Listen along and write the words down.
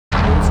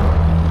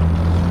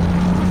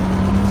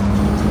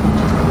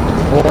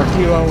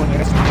kilo when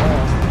it's wrong.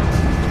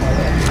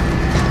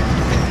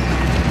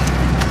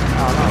 I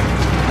don't know.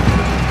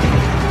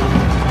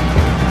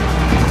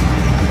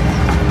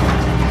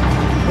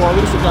 Well, at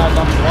least the guys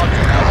I'm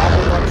watching,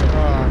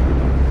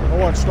 I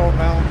watch Stone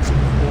Mountains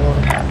before.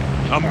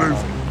 I'm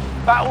moving.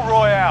 Battle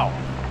Royale.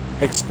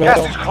 Expel.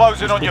 Gas is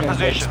closing on your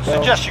position. Expel.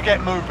 Suggest you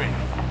get moving.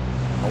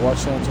 I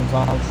watch them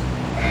sometimes.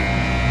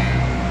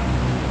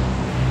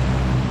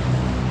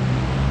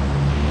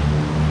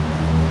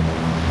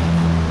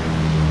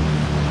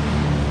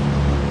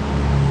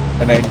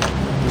 And then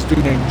this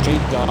dude named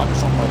Jake Dog or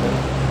something like that.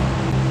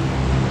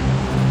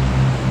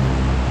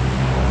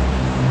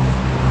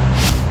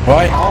 Well,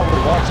 I don't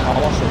really watch them. I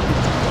watch the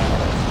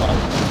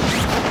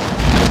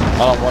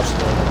I don't watch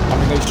the. I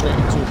mean, they stream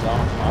too, but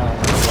I don't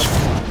really watch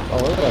them. Oh,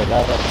 really?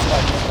 That's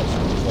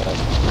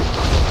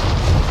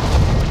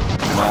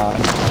nah,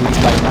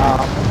 he's like, nah,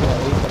 I'm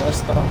gonna eat that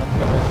stuff. I'm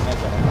gonna eat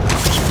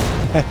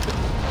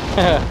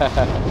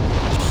that.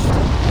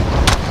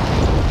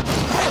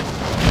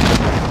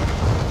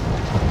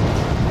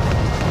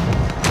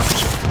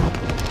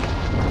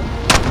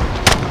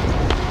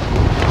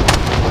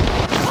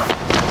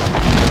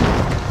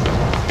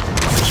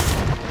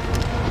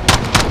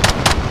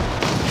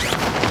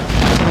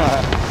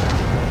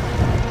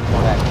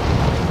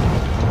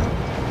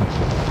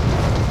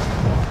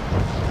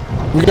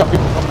 We got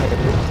people coming here,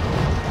 dude.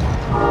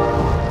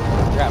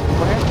 You got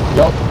people here?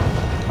 Yup.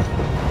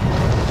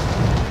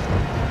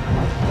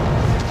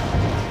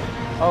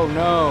 Oh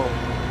no.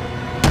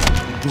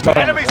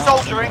 Enemy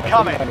soldier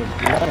incoming.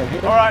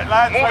 Alright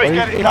lads, let's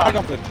get it done. done.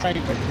 Go for the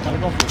train, but you gotta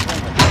go for the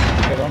train.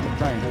 Get on the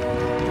train.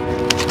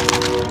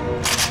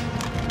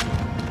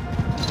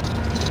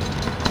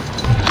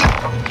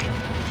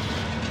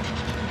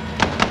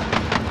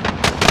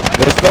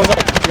 There's those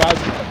like guys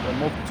with the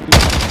multitude.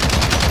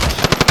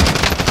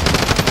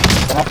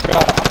 I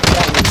forgot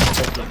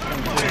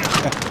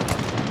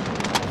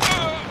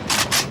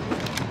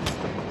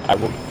I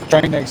will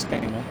train next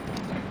game, man.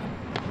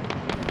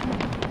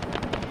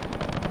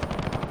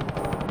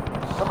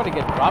 Somebody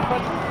get drop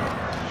button?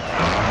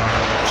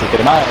 Check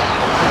it out.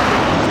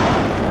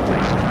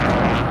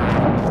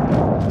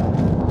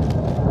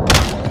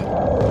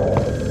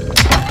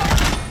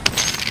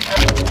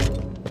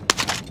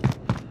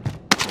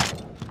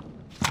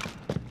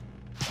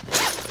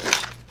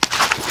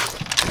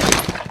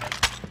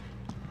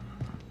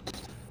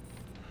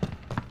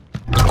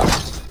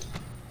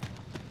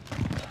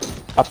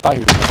 I thought he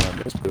was going on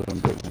this building,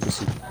 but we'll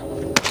see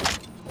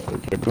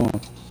what they're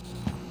doing.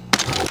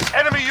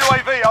 Enemy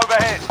UAV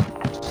overhead.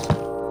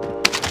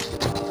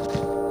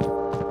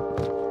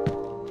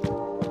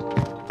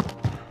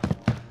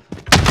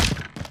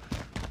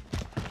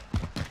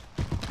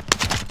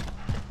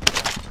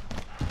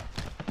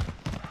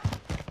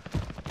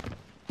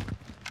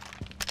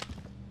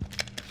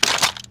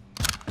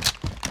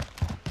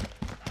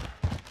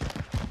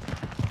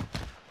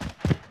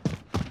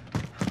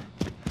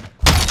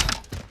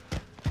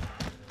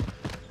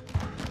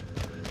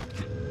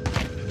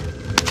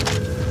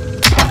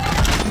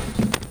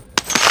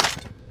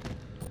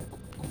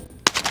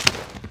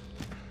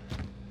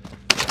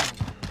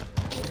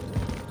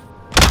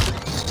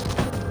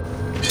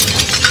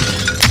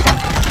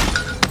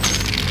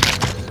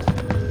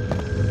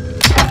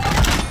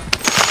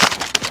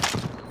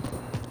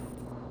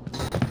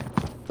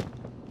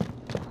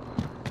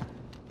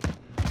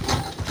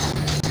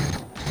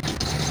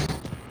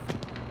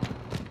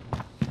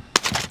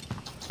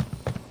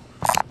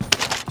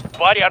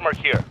 Body armor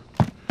here.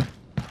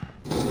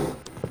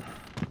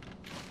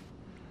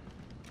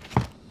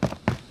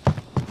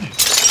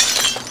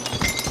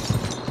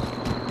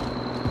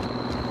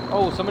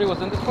 Oh, somebody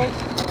was in this place?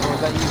 Or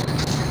was that you?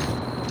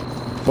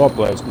 What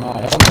place? No,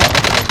 hell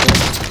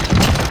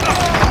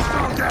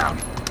no. Down.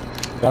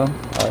 Got him?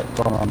 Alright,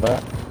 going on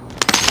back.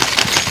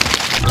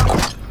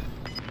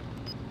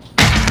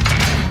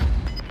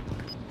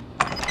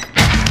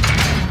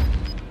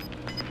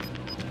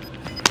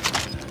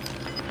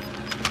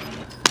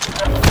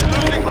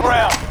 Losing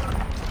ground.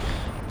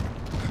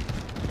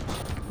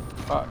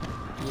 Fuck.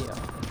 Yeah.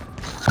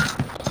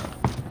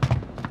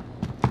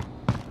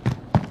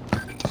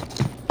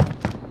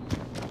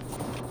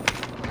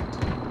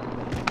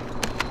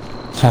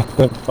 I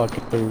put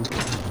fucking through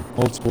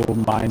multiple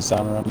mines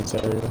down around this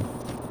area.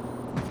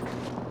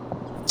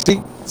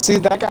 See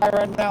that guy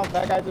right now?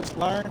 That guy just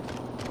learned.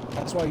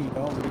 That's why you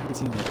don't leave your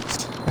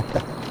teammates.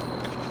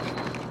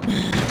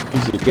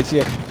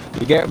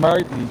 You get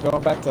married and you're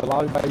going back to the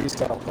lobby by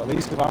yourself. At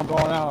least if I'm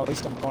going out, at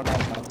least I'm going out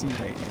with my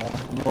teammate. You know?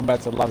 I'm going back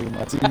to the lobby with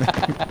my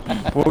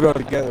teammate. We'll go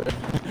together.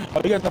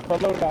 Oh, you got the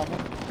loadout,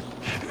 man.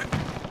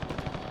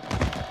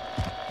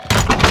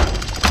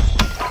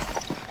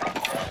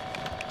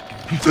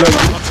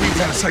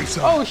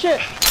 Oh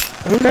shit!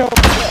 Who the hell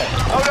was that?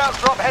 Loadout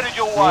drop headed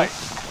your way.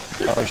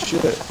 Oh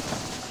shit.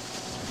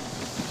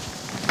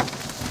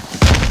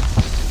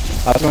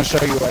 I was going to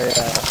show you a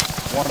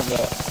one of the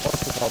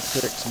what's it called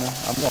tricks, man.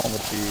 I'm going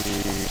with the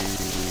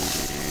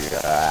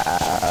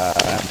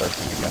Amber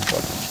thing again.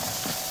 Fuck.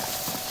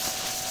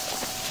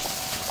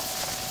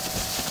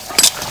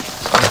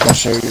 I'll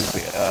show you.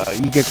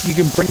 You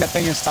can bring that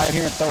thing inside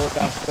here and throw it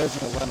downstairs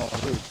and it'll land on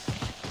the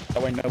roof.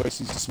 That way nobody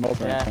sees the smoke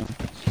or anything.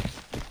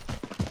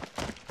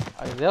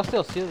 They'll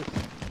still see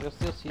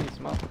the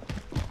smoke.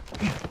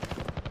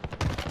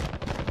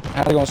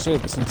 How are they gonna see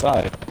if it's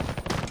inside?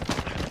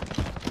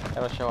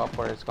 That'll show up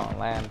where it's gonna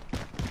land.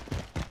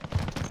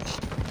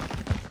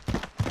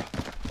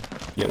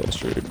 Yeah, that's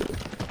true.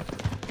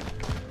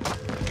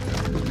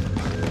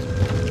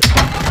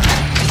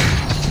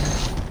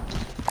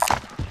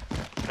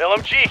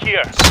 LMG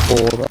here.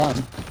 Hold on.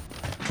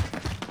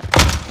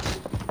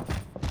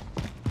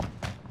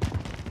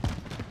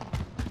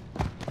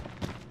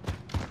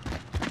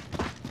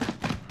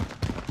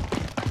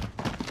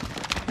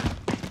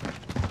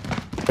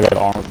 I got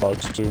armor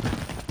bugs too.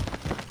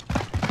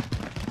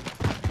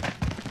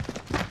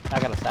 I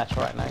got a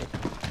satchel right now.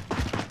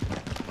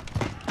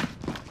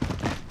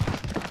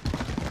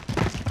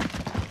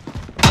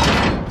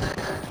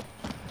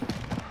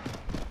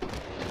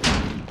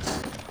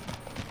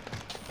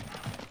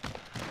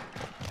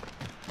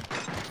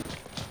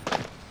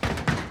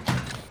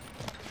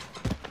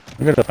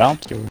 We got a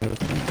bounty over here.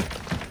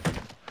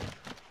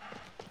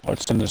 Oh,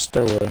 it's in the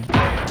stairway.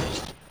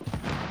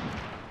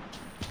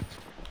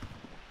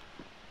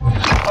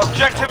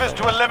 Objective is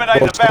to eliminate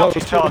the bounty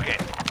target.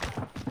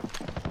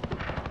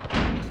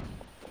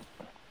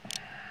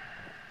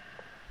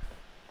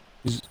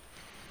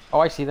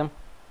 Oh, I see them.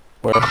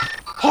 Where?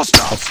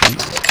 Hostile.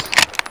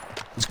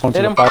 He's going to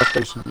Hit the him. fire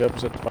station. Yep,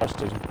 he's at the fire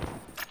station.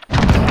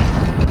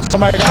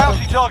 Somebody got Bounty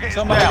him. target is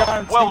Somebody got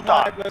down. him. Well Team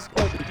done. five, let's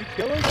go. Did you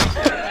kill him?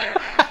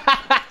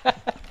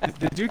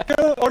 Did you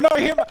kill him? Oh no,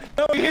 he hit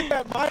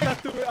that mine. I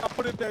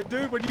put it there,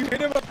 dude. When you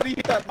hit him up, he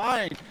hit that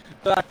mine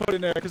that I put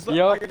in there. Cause look,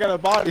 like I got a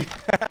body.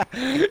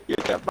 Hit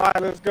that mine.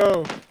 Let's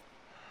go.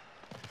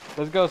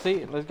 Let's go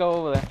see. Let's go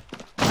over there.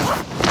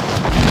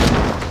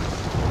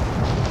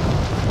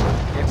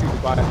 Can't see the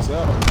by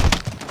himself.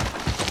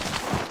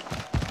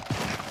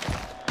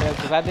 Yeah,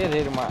 because I did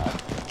hit him.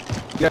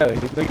 Yeah,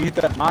 he hit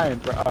that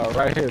mine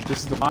right here. This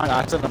is the mine.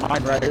 I sent the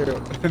mine right here,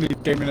 and he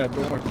came in that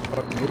door and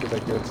fucking hit it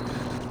like this.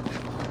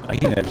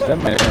 That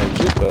man ain't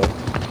shit though.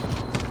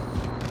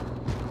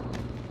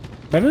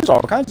 Man, there's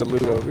all kinds of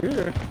loot over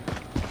here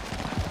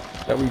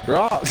that we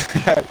dropped.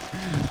 I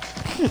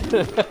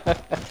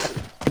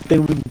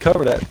think we can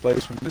cover that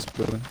place from this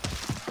building.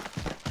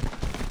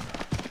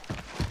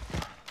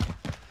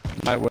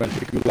 Might want to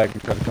take you like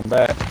and try to come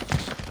back.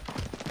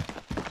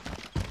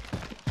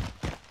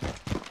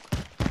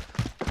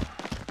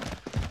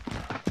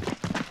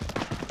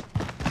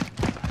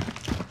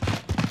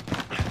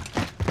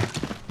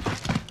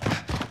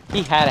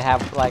 He had to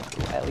have like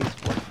at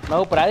least one.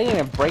 No, but I didn't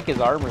even break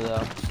his armor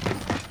though.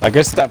 I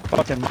guess that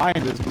fucking mine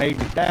just made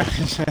me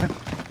damage.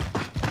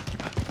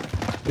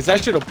 Cause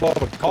that should have blown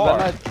up a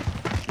car.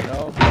 You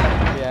know?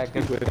 Yeah,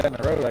 Cause with that in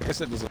the road, I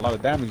guess it does a lot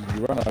of damage if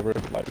you run over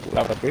it like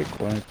without a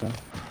vehicle or anything.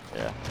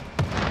 Yeah.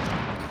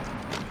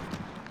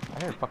 I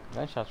hear fucking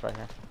gunshots right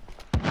here.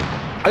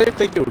 I didn't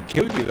think it would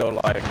kill you though,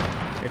 like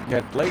if you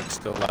had blades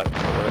still like or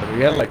whatever.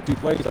 You had like 2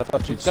 blades, I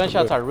thought you'd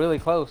Gunshots are really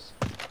close.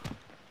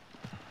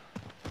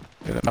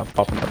 Yeah, they're not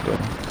popping up though.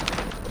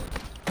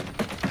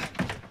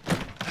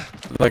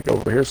 Like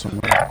over here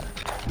somewhere. Got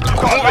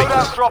a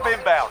loadout drop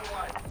inbound.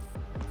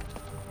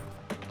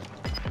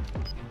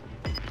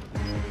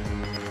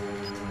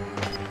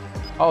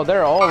 Oh,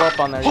 they're all up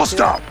on there. You see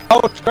that? Hostile.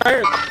 Oh, it's right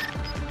here.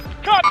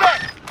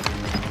 Contact.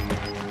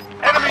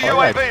 Enemy Oh,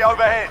 UAV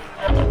overhead.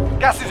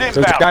 Gas is There's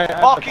a guy inbound.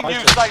 at Marking the new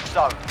fire safe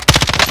zone.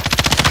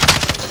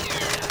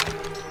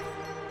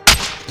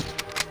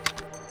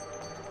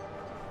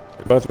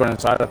 They both went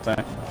inside, I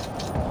think.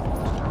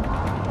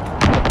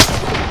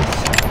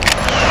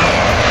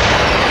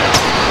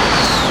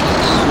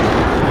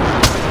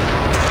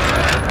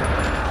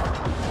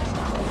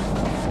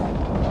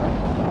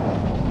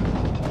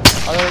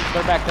 Oh,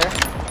 they're back there.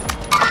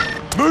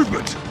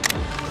 Movement.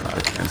 I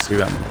can't see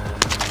them.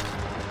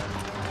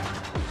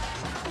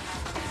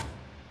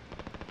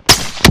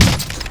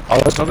 Oh,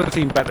 there's another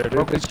team back there,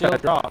 dude. They just got a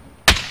drop.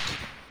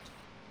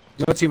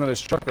 There's another team on this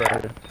truck right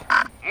here.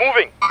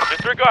 Moving.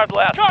 Disregard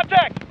last.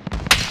 Contact.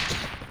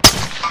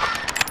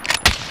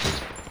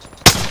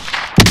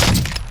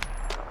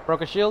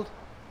 Broke a shield.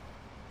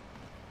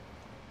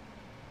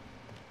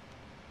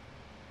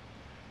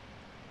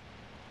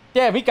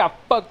 Damn, he got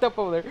fucked up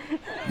over there.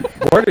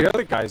 Where are the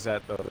other guys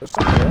at, though? There's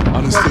some there.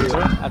 On the stairs.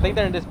 I think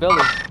they're in this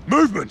building.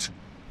 Movement.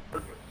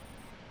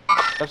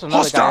 There's another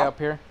guy Hostile. up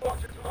here.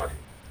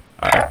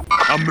 Alright.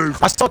 I'm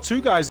moving. I saw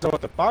 2 guys, though,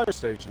 at the fire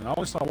station. I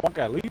only saw 1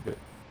 guy leave it.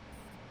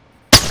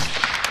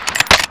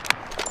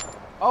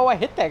 Oh, I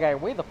hit that guy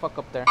way the fuck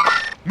up there.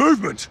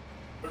 Movement.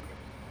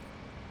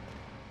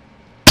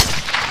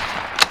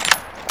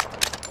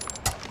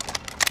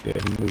 Yeah,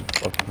 he moved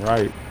fucking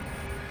right.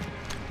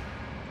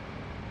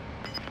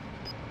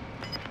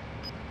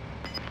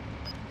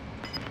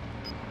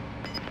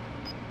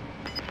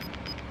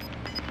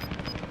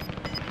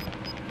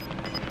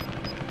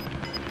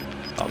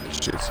 Oh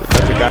shit, so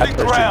that's the guy Losing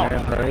pushing ground.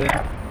 in right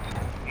here.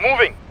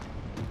 Moving.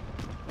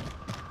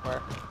 Where?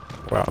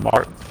 Where I'm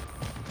marked.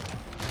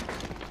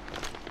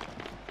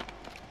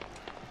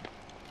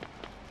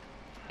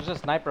 a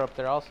sniper up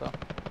there also.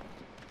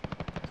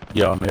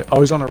 Yeah, on it.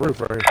 Oh, he's on the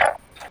roof right here.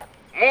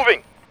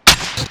 Moving.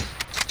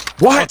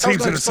 What? Our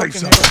team's in a safe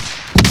zone.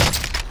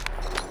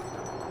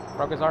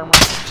 Broke his armor.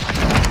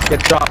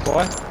 Get dropped,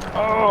 boy.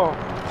 Oh.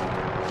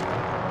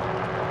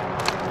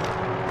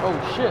 Oh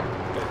shit.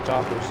 Get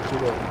dropped. There's 2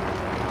 of them.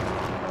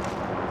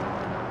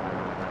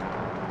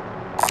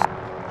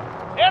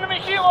 Enemy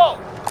helo!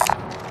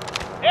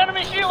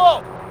 Enemy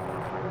helo!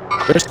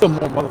 There's still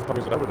more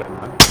motherfuckers over there,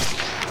 man.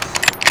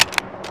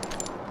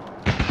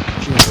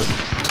 Jesus.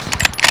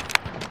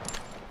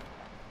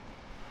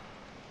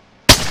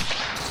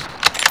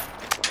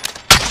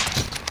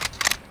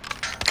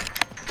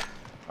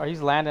 Oh,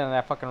 he's landing on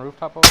that fucking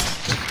rooftop over there.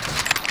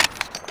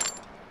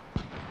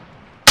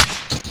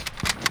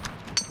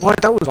 What?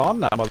 That was on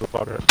that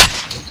motherfucker.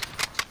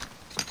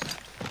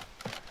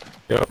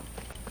 Yep.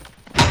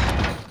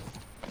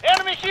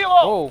 Enemy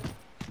helo! Oh.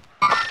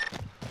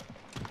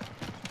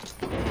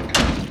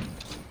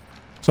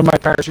 Somebody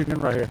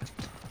parachuting right here.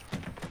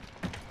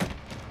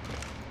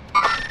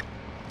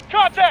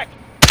 Contact!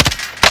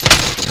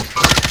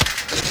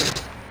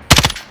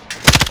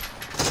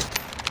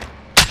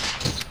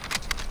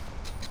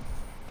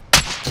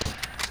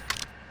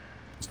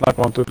 It's not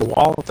going through the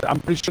wall. I'm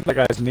pretty sure that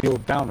guy's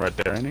kneeled down right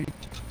there, isn't he?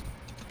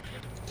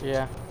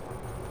 Yeah.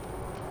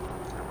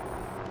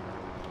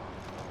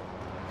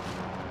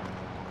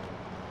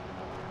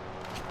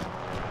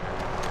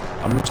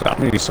 I'm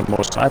gonna need some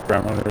more sniper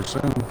ammo there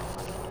soon.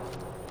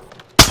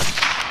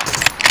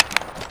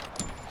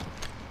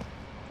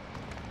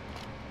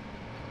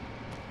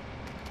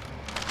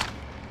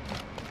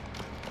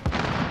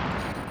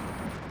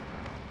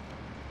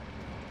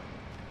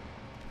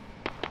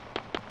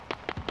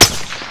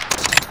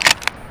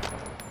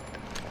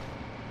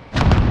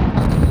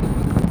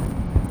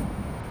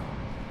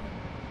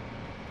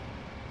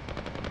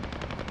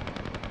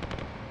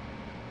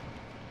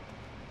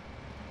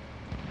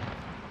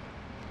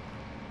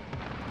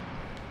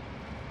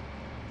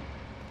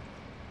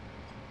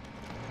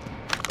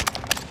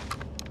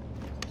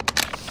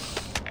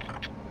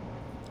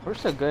 We're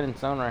so good in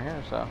zone right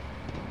here, so.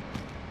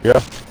 Yeah,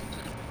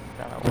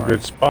 Kinda a worry.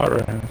 good spot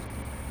right here.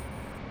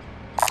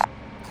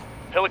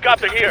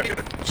 Helicopter here.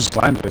 Just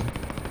landed.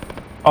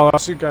 Oh, I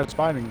see guys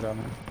fighting down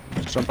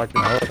there. Just jump back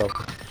in the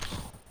helicopter.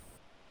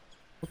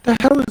 What the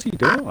hell is he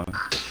doing?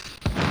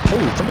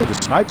 Oh, somebody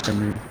just sniped at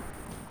me.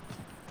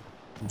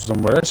 From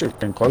somewhere. That shit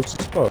came close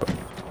as fuck.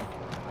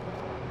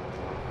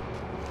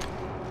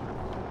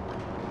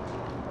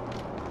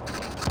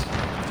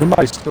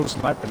 Somebody's still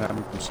sniping at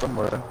me from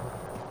somewhere.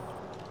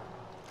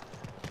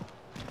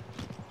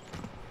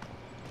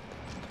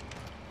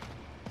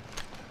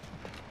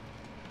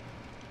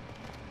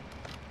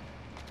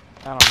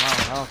 I don't know.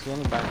 I don't see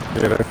anybody.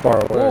 Yeah, they're far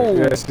away. Whoa.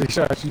 Yes, they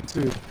shot you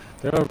too.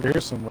 They're over here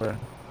somewhere.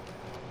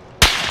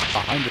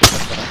 Behind us.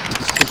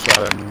 He still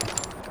shot at me.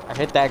 I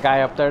hit that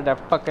guy up there.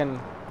 That fucking.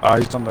 Ah,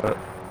 he's on the.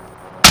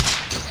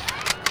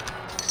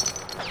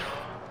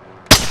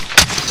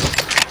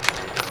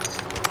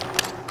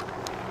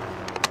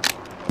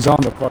 He's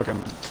on the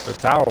fucking the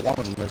tower. One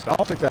of them is. I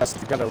don't think that's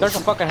the guy that There's a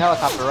fucking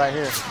helicopter right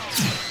here.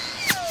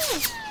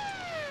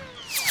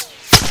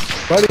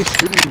 Buddy's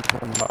shooting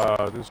from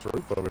this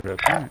roof over here.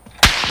 I think.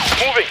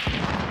 Moving.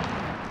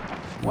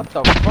 What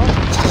the fuck?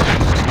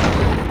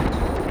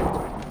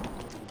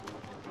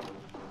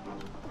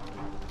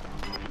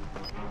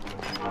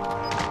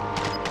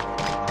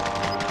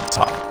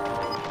 Top.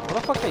 What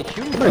the fuck are they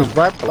shooting He's from?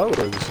 right below us.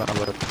 It sounds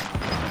like.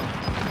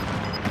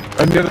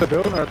 And the other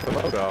building or at the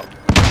loadout.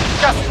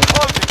 Gas is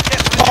closing. Get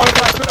to the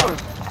safe zone.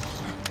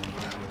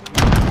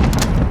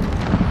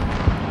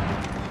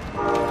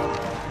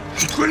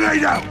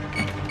 Grenade out.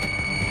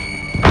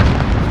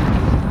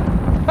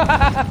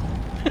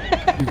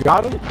 You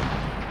got him?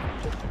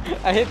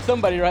 I hit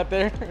somebody right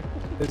there.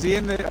 Is he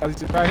in there? Is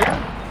he right here?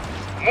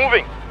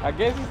 Moving. I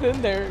guess he's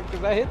in there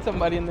because I hit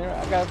somebody in there.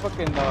 I got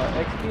fucking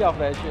XP off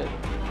that shit.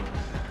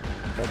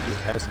 That dude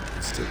has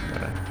sitting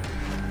there.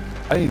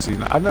 I didn't see.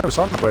 I never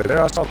saw nobody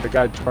there. I saw the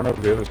guy turn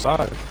over the other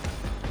side.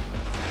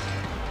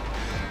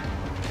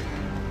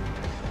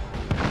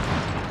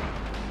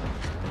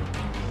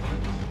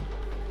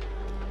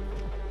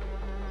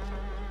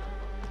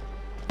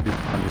 You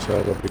find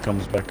yourself if he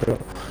comes back up.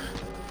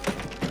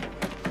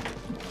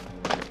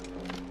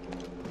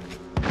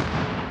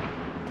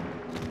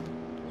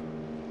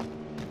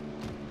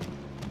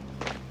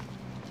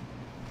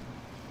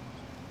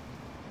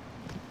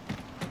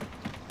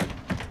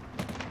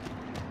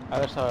 I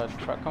just saw a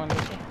truck coming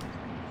this way.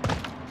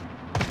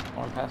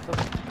 Going past us.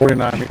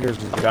 49 meters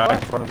is the guy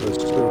in front of us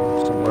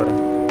too, somewhere.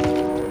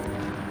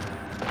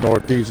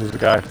 Northeast is the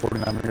guy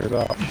 49 meters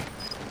out.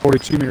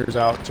 42 meters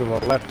out to the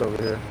left over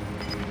here.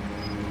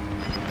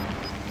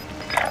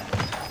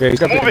 Yeah, he's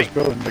got the biggest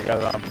building, the guy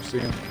that I'm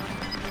seeing.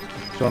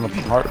 Showing up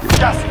from heartbeat.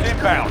 Gas is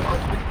inbound.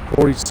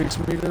 46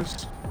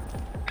 meters?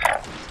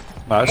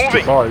 Nah, that's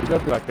too far. He's got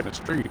to be like in the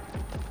street.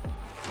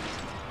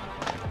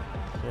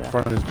 In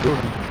front of his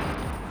building.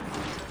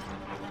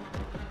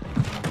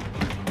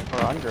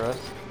 Or under us.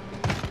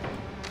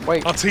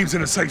 Wait. Our team's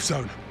in a safe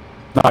zone.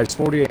 Nice,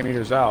 48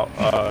 meters out.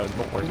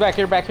 North. He's back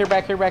here, back here,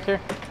 back here, back here.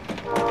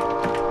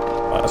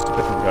 That's a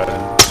different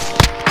guy.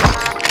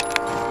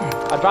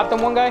 I dropped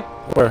him one guy.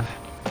 Where?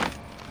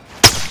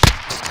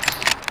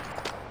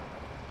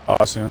 Oh,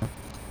 I see him.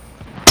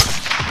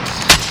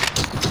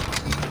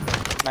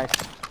 Nice.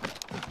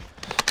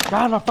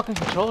 God, my fucking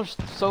controller's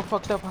so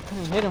fucked up. I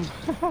couldn't hit him.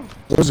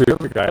 Where's the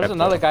other guy? There's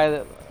another guy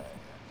that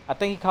I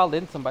think he called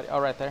in somebody. Oh,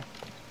 right there.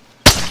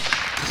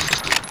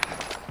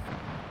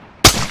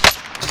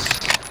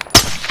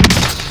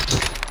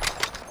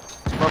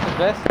 Broke his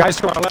vest. Guys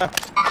to our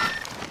left.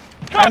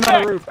 And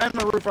on the roof. And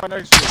the roof right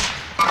next to you.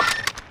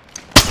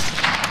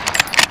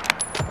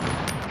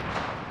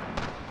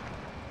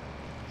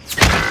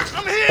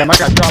 I'm here. Damn, I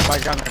got dropped by a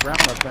guy on the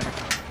ground, I think.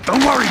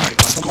 Don't worry,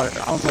 mate. Somebody,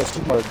 I don't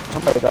know,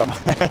 somebody got my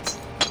ass.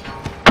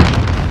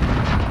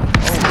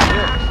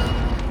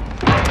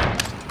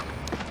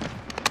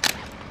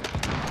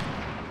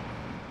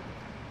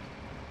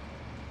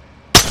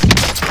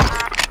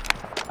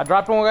 I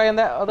dropped one guy on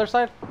that other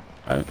side.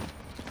 Right.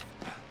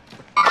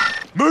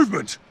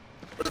 Movement.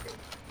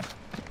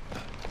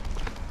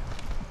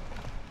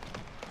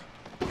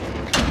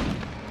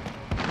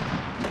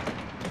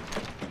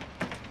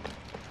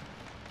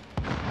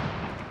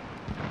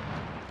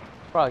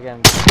 Probably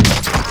getting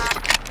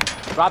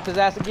dropped his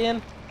ass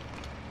again.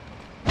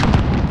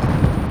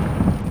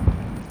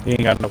 He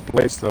ain't got no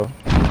place though.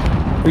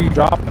 Where you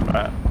dropping him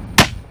at?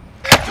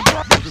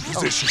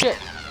 Oh shit!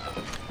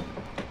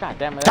 God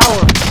damn it!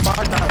 Tower!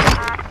 Fire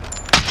tower!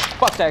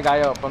 Fuck that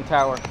guy up on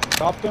tower.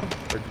 Dropped him?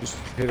 Or just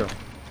hit him?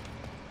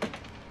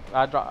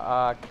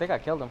 I think I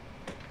killed him.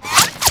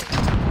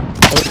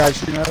 Other guy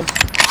shooting at us?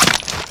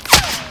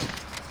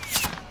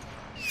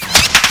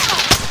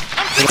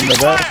 Hit him in the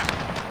back.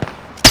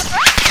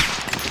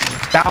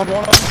 Down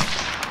one of them.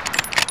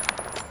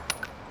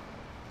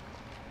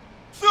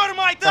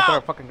 Thermite I threw a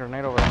out. fucking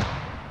grenade over there.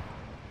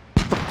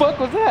 What the fuck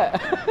was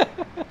that?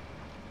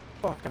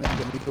 Fuck, I didn't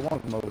get neither one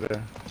of them over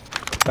there.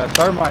 That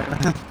thermite,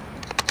 man.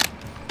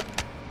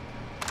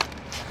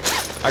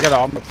 I got an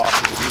armor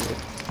box to do it.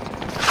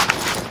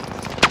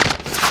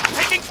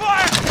 Taking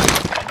fire.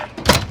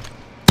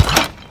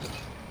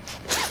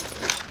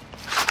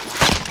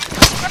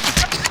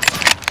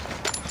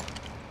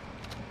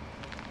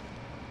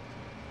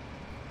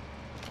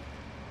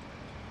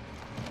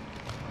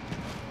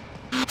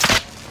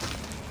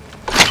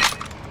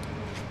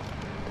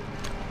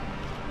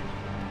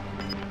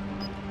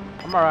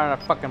 I'm running out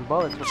of fucking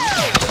bullets.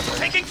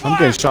 Taking I'm fire.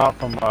 getting shot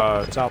from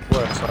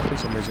southwest, so I think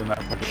somebody's in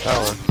that fucking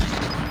tower.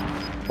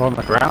 We're on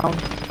the ground.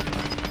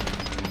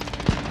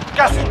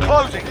 Gas is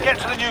closing. Get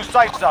to the new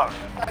safe zone.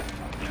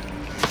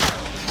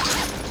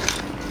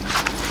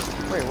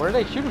 Wait, where are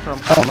they shooting from?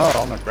 I don't know,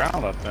 on the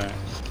ground I think.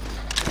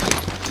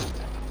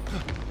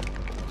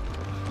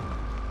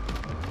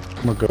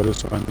 I'm gonna go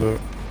this way and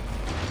look.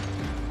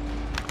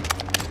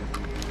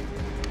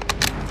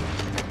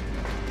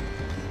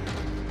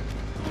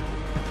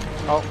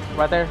 Oh,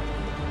 right there.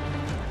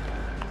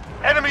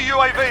 Enemy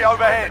UAV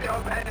overhead.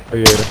 Oh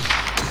yeah.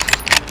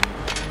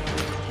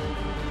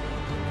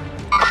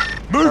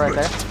 Right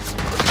there.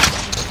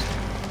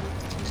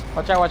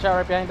 Watch out,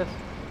 right behind us.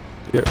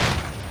 Yep.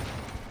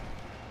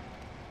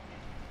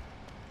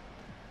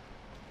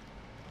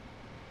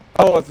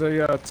 Oh, it's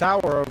the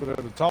tower over there,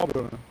 the tall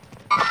building.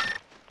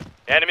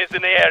 Enemies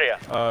in the area.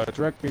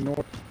 Directly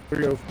north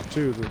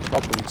 302, the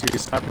top of the see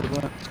sniper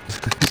plant.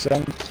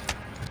 Seven.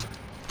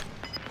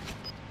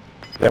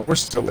 Yeah, we're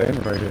still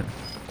in right here.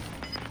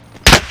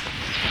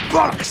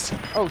 Bollocks.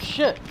 Oh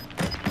shit!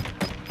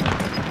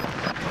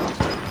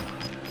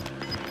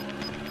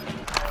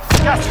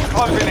 Gas is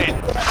closing in.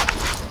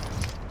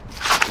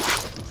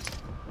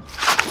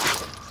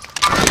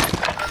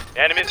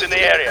 Enemies in the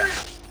area.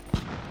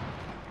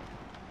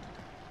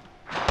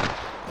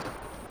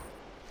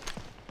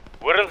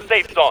 We're in the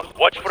safe zone.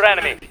 Watch for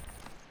enemy.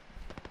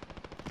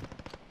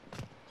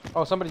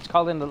 Oh, somebody's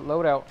called in the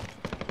loadout.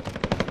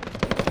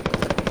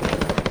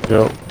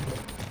 Yo,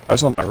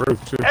 that's on my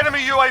roof too. Enemy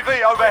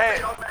UAV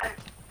overhead.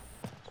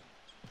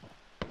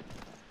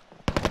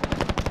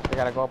 They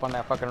gotta go up on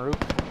that fucking roof.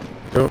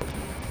 Yo,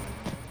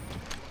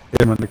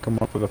 get him when they come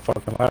up with a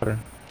fucking ladder.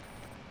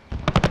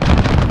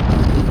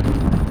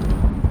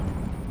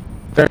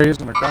 There he is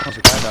on the ground. There's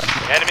a guy down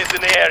here. Enemies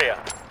in the area.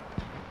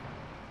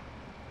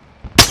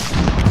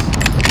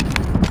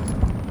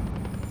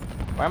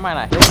 Why am I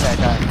not hitting that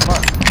guy?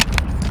 Fuck.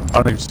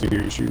 I don't even see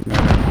you shooting at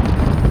him.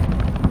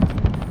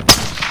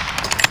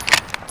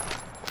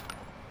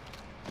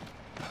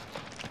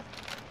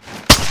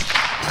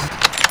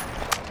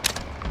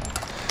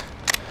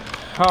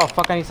 Oh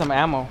fuck! I need some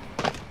ammo.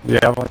 Yeah,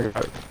 I've only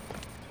got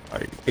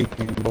like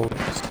 18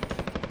 bullets.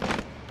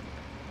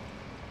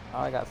 Oh,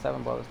 I got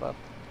 7 bullets left.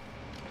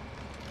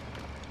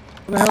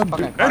 What the hell,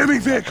 Fucking dude? car- Enemy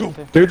vehicle.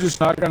 They're just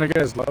not gonna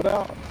get his load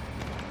out?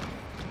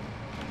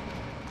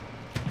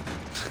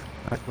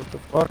 Like, what the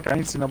fuck? I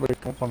ain't seen nobody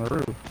come up on the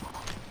roof.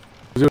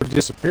 It would have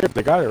disappeared.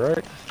 They got it,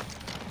 right?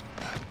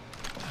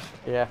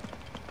 Yeah.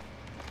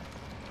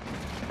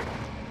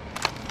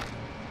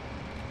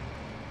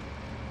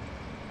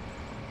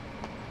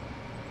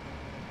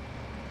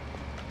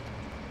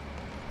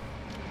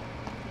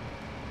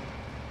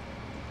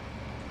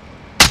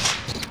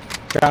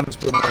 Guy in this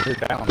building right here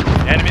down.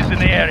 Enemies in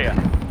the area.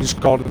 He just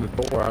called in the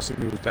door. I see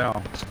he was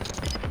down.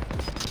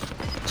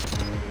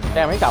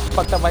 Damn, he got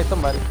fucked up by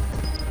somebody.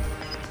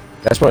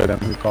 That's probably them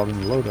who called in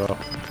the loadout.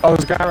 Oh,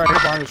 there's a guy right here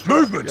behind his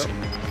truck. Movement! Yep.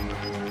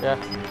 Yeah.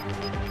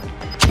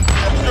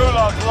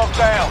 Gulag's locked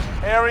down.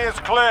 Area's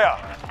clear.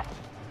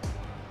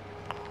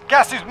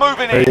 Gas is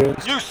moving There he in.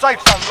 is. New safe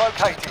zone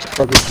located.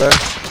 Broke his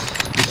vest.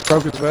 He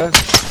broke his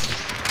vest.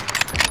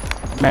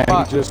 Man,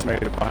 Fuck. he just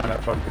made it behind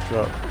that fucking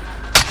truck.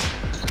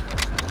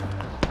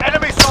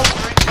 Enemy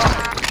soldier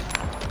incoming.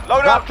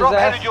 Loadout Dropped his drop ass.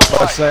 headed your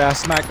I way. say I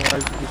smacked him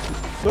right.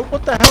 Look,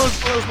 what the hell is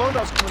those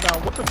loadouts coming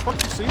down? What the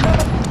fuck, you see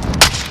that?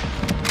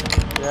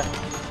 Yeah.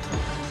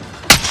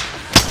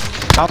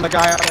 Found the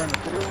guy out there in the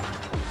field.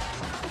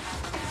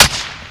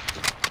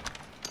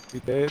 He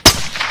dead.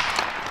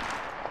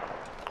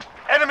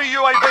 Enemy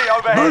UAV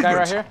overhead. That guy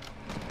right here.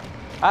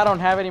 I don't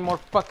have any more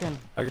fucking.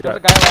 I There's got a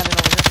guy landing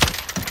over here.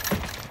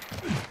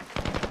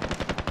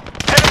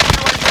 Enemy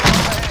UAV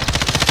overhead.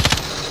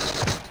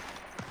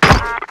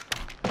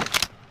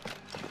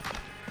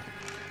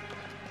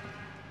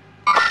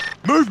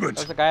 Movement!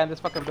 There's a guy in this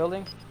fucking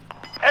building.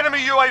 Enemy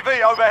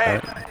UAV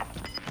overhead.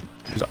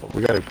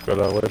 We gotta go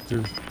that way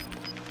too.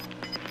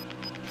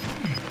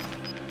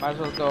 Might as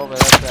well go over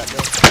there to that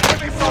building.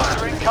 Enemy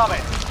soldier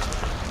incoming.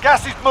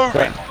 Gas is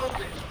moving.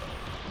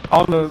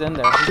 On the He's in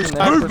there. He's in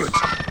there. snipers. Movement!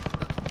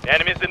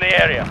 Enemies in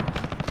the area.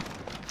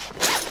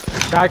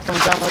 Guy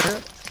coming down right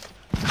here.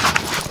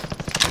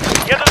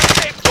 Get to the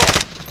safe zone.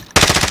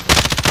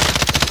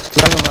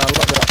 I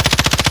love that.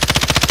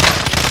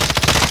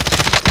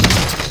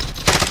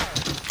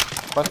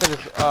 Busted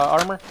his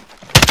armor.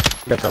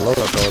 Got the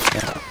loadout though. It's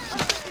can't.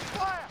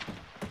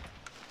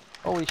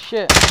 Holy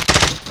shit.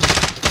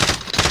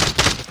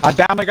 I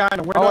downed the guy in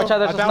the window. Oh, watch out,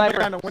 there's I a downed the sniper.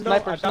 guy in the window.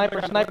 Sniper, I downed the guy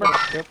in the sniper, window.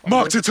 Yep,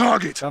 Mark the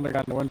target! downed the guy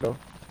in the window.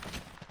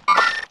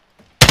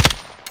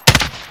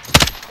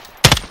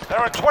 There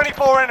are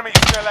 24 enemies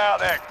still out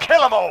there.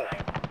 Kill them all.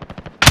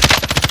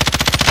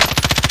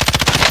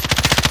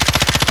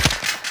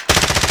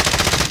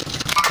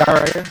 Guy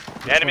right here.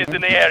 Enemies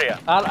in the area.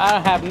 I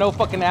have no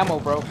fucking ammo,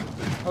 bro.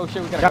 Oh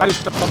shit, we gotta Guy go.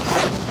 just jumped up.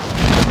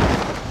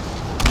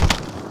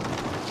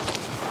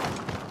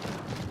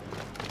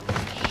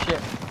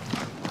 Shit.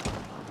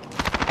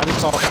 I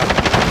just saw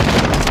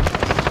him.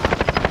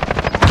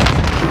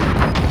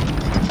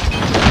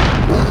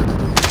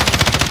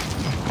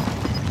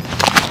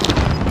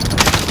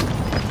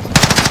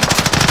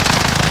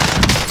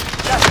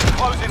 Gas is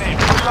closing in.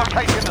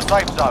 Relocating the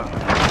safe zone.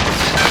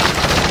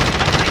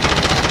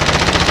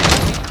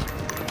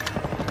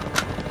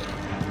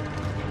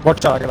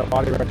 Watch out, I got a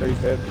body right there, he's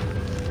dead.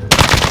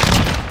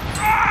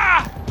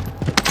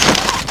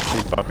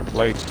 He fucking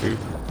blades, dude.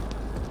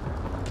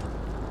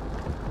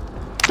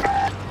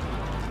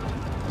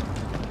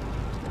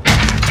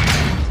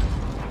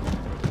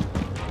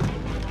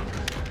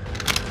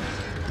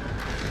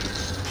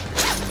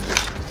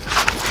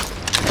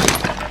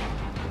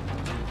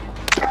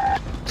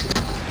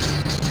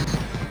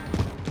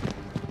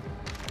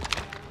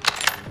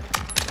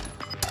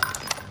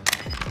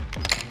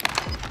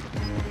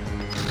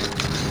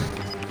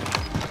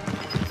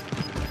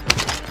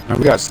 Man,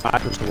 we got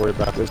snipers to worry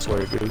about this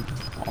way, dude.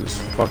 On this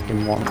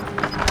fucking one.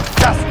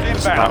 Gas is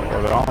It's not,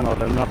 inbound. or I don't know,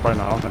 they're not right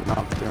now. I don't know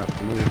if they're gonna have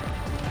to move.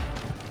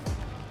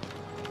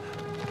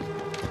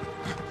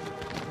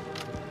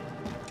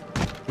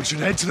 We should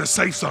head to the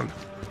safe zone.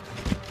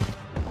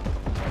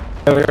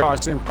 Yeah, they are. I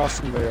see him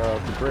crossing the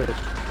bridge.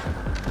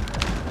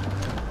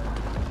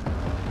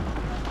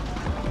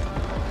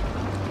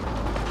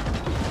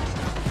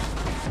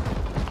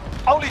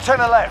 Only 10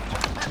 are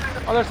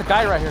left. Oh, there's a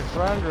guy right here.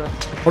 Right under us.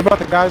 What about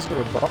the guys that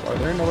are above? Are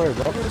there no way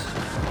above us?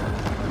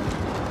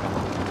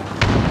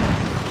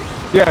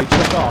 Yeah, he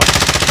took off.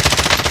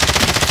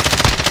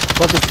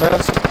 Look his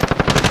vest.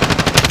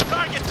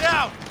 Target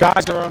down.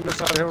 Guys are on this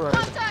side of the hill right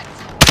here.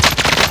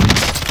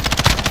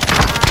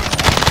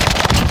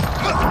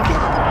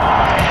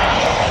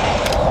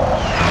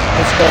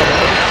 Let's go.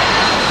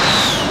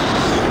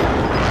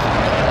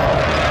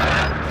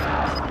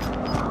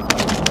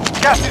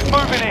 Gas is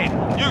moving in.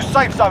 New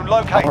safe zone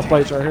Our located.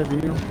 plates right here,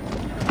 view.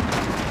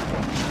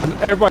 And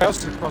everybody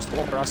else is across the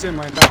water. I see him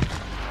laying down.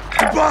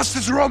 The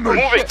bastards are on me!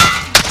 Moving.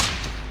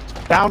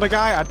 Downed a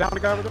guy. I downed a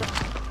guy over there.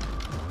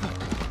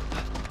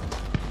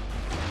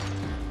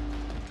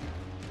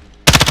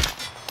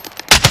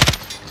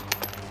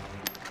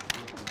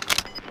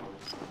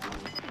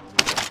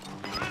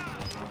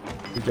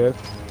 You dead?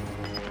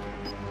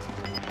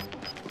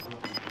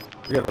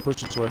 We gotta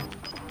push this way.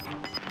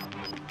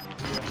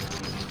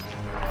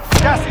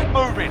 Gas is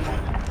moving.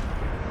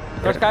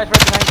 There's guys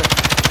right behind us.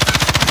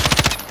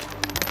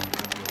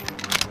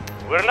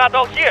 We're not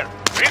all here.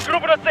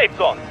 Regroup in the safe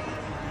zone.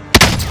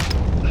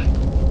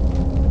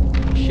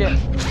 Shit.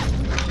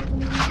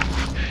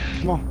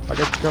 Come on, I got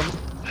you covered.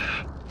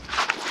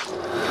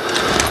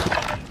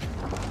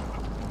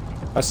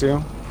 I see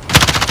him.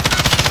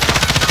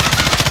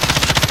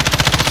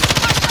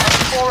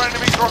 4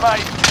 enemies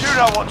remain. You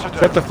know what to do.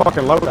 Get the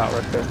fucking loadout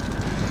right there.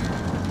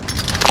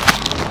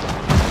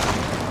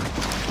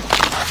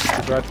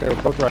 He's right there.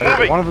 Both right there.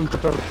 Moving. One of them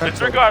took over the fence.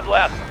 Disregard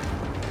last.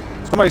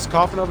 Somebody's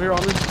coughing over here on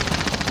me.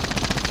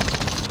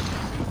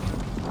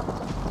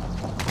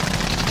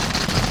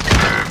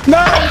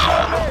 No!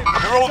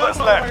 You're all that's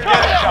left.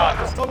 Get it done.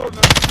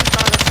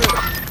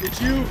 It's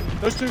you,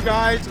 those two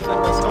guys, and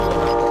then the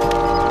solo.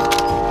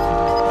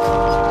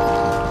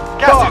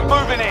 Gas is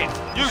moving in.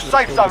 New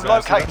safe zone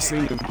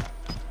located.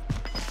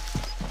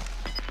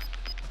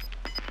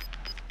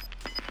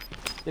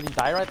 Did he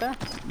die right there?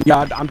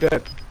 Yeah, I'm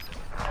dead.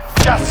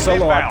 Gas is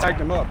Solo, I inbound. tagged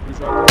him up. He's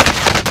right there.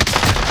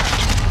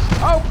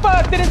 Oh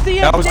fuck! Didn't see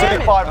him. That was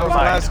Damn it. it. Five That was the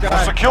last remain. guy.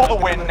 We'll secure the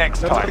win next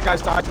Those are the time.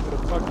 guys died to the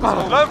fucking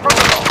zone. Learn from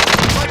the loss.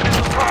 Take this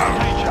as a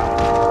feature.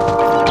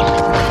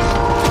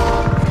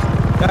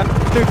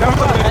 Dude, that was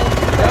the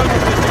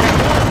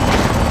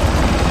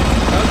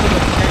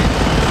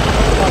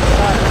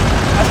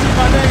I see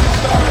my name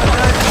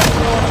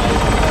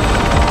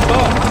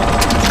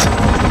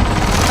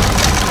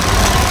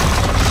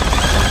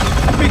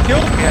He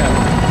killed me.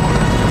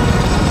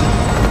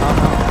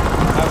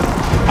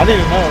 I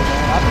didn't know,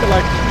 man. I feel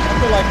like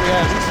we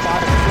had at least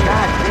 5 or 6.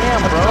 God damn,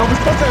 bro. We're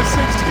supposed to have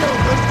 6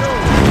 kills. Let's go.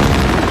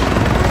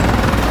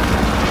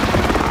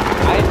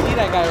 I didn't see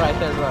that guy right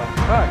there, bro.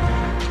 Fuck.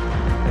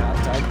 Yeah, I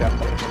tagged that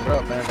motherfucker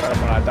up, man. Right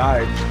when I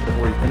died,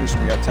 before he finished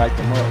me, I tagged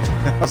him up.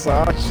 I was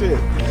like, oh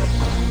shit.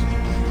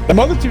 Them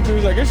other 2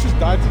 dudes, I guess, just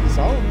died to the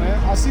zone, man.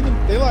 I see them.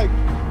 They like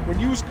when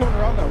you was coming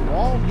around that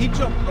wall, he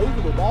jumped over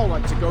the wall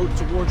like to go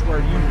towards where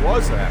you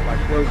was at, like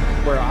where we was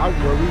all at right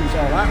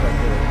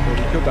there, where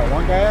we killed that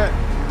one guy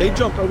at. They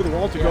jumped over the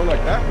wall to go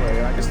like that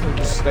way. I guess they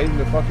just stayed in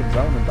the fucking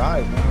zone and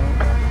died,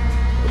 man.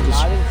 I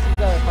didn't see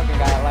the fucking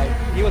guy. Like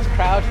he was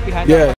crouched behind. Yeah.